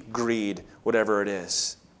vanity, greed, whatever it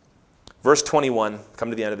is? Verse 21,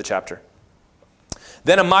 come to the end of the chapter.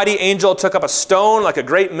 Then a mighty angel took up a stone like a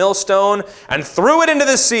great millstone and threw it into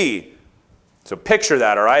the sea. So picture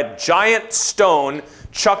that, all right? Giant stone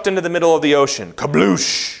chucked into the middle of the ocean.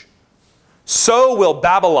 Kabloosh! So will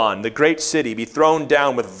Babylon, the great city, be thrown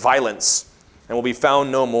down with violence and will be found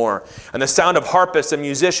no more. And the sound of harpists and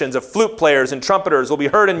musicians, of flute players and trumpeters will be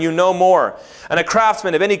heard in you no more. And a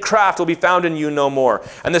craftsman of any craft will be found in you no more.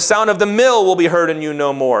 And the sound of the mill will be heard in you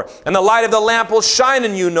no more. And the light of the lamp will shine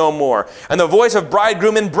in you no more. And the voice of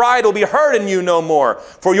bridegroom and bride will be heard in you no more.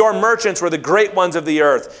 For your merchants were the great ones of the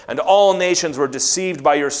earth, and all nations were deceived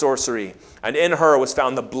by your sorcery. And in her was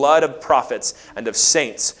found the blood of prophets and of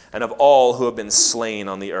saints and of all who have been slain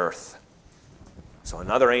on the earth. So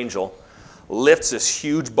another angel lifts this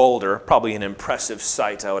huge boulder, probably an impressive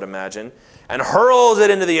sight, I would imagine, and hurls it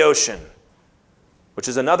into the ocean, which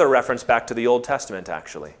is another reference back to the Old Testament,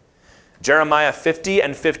 actually. Jeremiah 50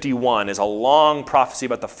 and 51 is a long prophecy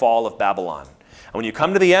about the fall of Babylon. And when you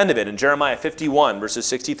come to the end of it, in Jeremiah 51, verses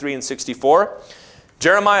 63 and 64,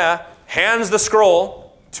 Jeremiah hands the scroll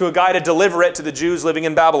to a guy to deliver it to the Jews living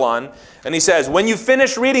in Babylon. And he says, when you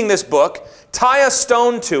finish reading this book, tie a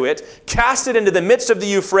stone to it, cast it into the midst of the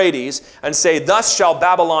Euphrates, and say, thus shall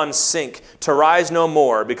Babylon sink, to rise no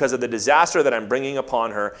more, because of the disaster that I'm bringing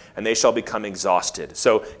upon her, and they shall become exhausted.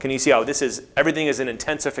 So can you see how everything is an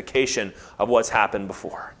intensification of what's happened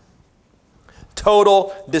before?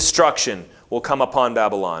 Total destruction will come upon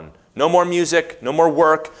Babylon. No more music, no more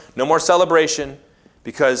work, no more celebration,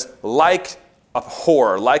 because like a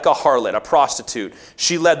whore, like a harlot, a prostitute,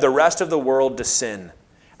 she led the rest of the world to sin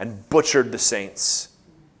and butchered the saints.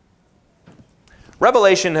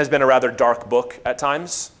 Revelation has been a rather dark book at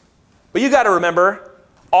times, but you got to remember,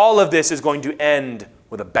 all of this is going to end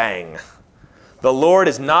with a bang. The Lord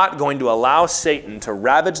is not going to allow Satan to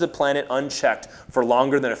ravage the planet unchecked for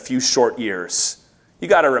longer than a few short years. You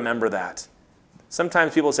got to remember that.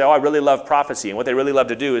 Sometimes people say, I really love prophecy. And what they really love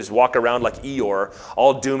to do is walk around like Eeyore,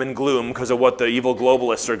 all doom and gloom because of what the evil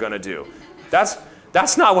globalists are going to do.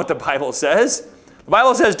 That's not what the Bible says. The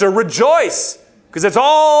Bible says to rejoice because it's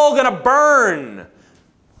all going to burn.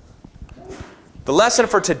 The lesson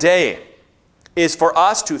for today is for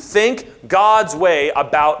us to think God's way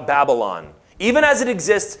about Babylon, even as it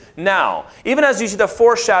exists now, even as you see the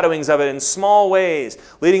foreshadowings of it in small ways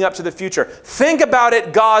leading up to the future. Think about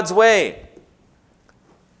it God's way.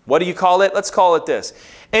 What do you call it? Let's call it this.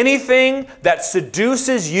 Anything that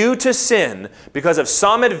seduces you to sin because of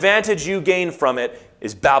some advantage you gain from it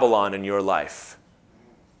is Babylon in your life.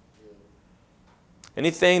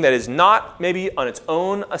 Anything that is not maybe on its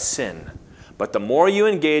own a sin, but the more you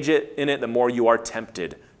engage in it, the more you are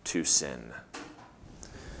tempted to sin.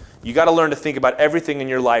 You got to learn to think about everything in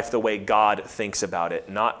your life the way God thinks about it,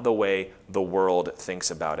 not the way the world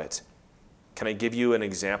thinks about it. Can I give you an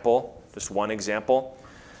example? Just one example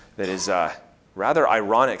that is rather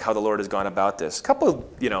ironic how the Lord has gone about this. A couple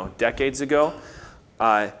of decades ago,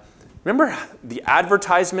 remember the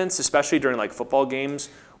advertisements, especially during like football games,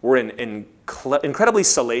 were incredibly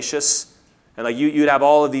salacious, and like you'd have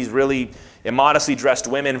all of these really immodestly dressed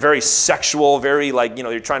women, very sexual, very like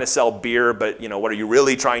you're trying to sell beer, but what are you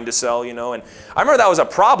really trying to sell? And I remember that was a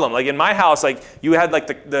problem. Like in my house, like you had like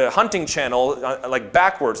the hunting channel like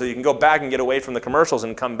backwards, so you can go back and get away from the commercials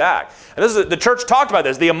and come back. And this is the church talked about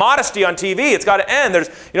this. The immodesty on TV, it's got to end.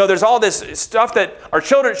 There's all this stuff that our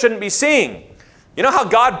children shouldn't be seeing. You know how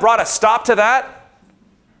God brought a stop to that?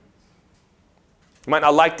 You might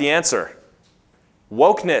not like the answer.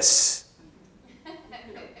 Wokeness.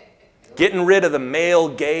 Getting rid of the male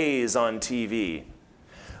gaze on TV.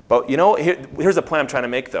 But here's the point I'm trying to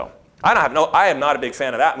make though. I am not a big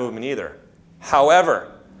fan of that movement either.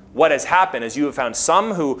 However, what has happened is you have found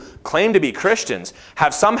some who claim to be Christians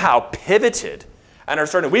have somehow pivoted and are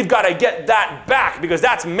starting, we've got to get that back because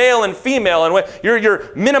that's male and female, and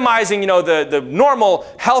you're minimizing, the normal,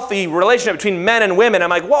 healthy relationship between men and women. I'm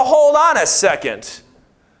like, well, hold on a second.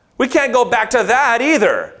 We can't go back to that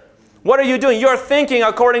either. What are you doing? You're thinking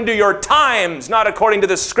according to your times, not according to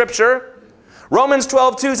the Scripture. Romans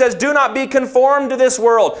 12:2 says, do not be conformed to this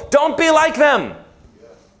world. Don't be like them,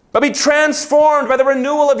 but be transformed by the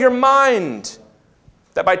renewal of your mind,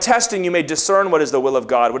 that by testing you may discern what is the will of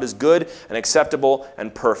God, what is good and acceptable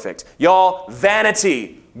and perfect. Y'all,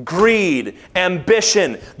 vanity, greed,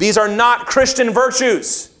 ambition, these are not Christian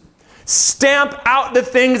virtues. Stamp out the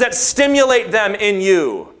things that stimulate them in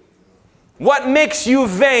you. What makes you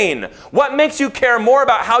vain? What makes you care more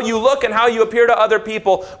about how you look and how you appear to other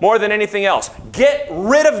people more than anything else? Get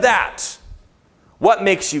rid of that. What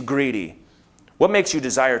makes you greedy? What makes you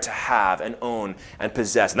desire to have and own and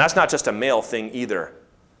possess? And that's not just a male thing either.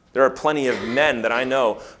 There are plenty of men that I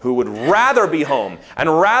know who would rather be home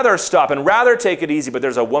and rather stop and rather take it easy, but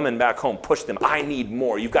there's a woman back home, push them. I need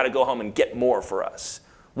more. You've got to go home and get more for us.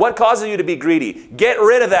 What causes you to be greedy? Get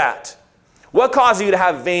rid of that. What causes you to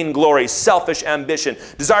have vainglory, selfish ambition,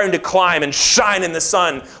 desiring to climb and shine in the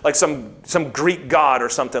sun like some Greek god or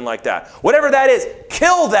something like that? Whatever that is,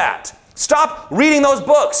 kill that. Stop reading those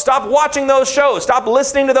books. Stop watching those shows. Stop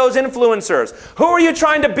listening to those influencers. Who are you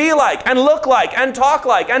trying to be like and look like and talk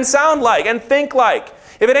like and sound like and think like?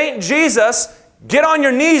 If it ain't Jesus, get on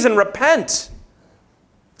your knees and repent.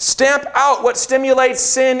 Stamp out what stimulates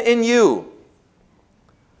sin in you.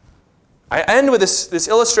 I end with this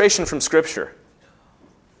illustration from Scripture.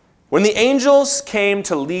 When the angels came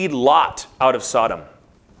to lead Lot out of Sodom,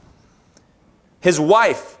 his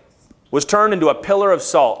wife was turned into a pillar of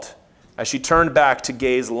salt as she turned back to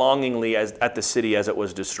gaze longingly at the city as it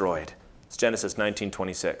was destroyed. It's Genesis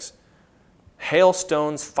 19:26.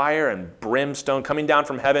 Hailstones, fire, and brimstone coming down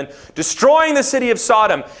from heaven, destroying the city of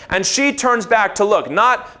Sodom. And she turns back to look,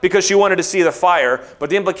 not because she wanted to see the fire,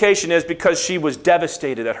 but the implication is because she was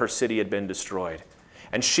devastated that her city had been destroyed.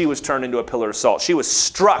 And she was turned into a pillar of salt. She was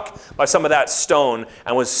struck by some of that stone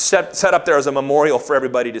and was set up there as a memorial for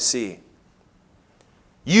everybody to see.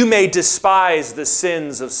 You may despise the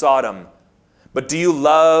sins of Sodom, but do you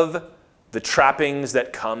love the trappings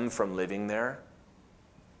that come from living there?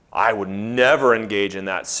 I would never engage in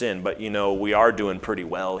that sin, but we are doing pretty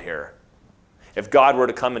well here. If God were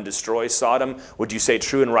to come and destroy Sodom, would you say,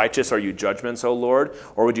 true and righteous are you judgments, O Lord?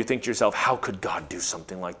 Or would you think to yourself, how could God do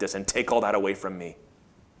something like this and take all that away from me?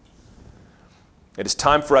 It is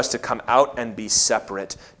time for us to come out and be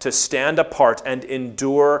separate, to stand apart and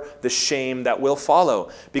endure the shame that will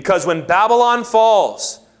follow. Because when Babylon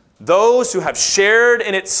falls, those who have shared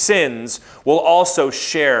in its sins will also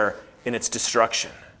share in its destruction.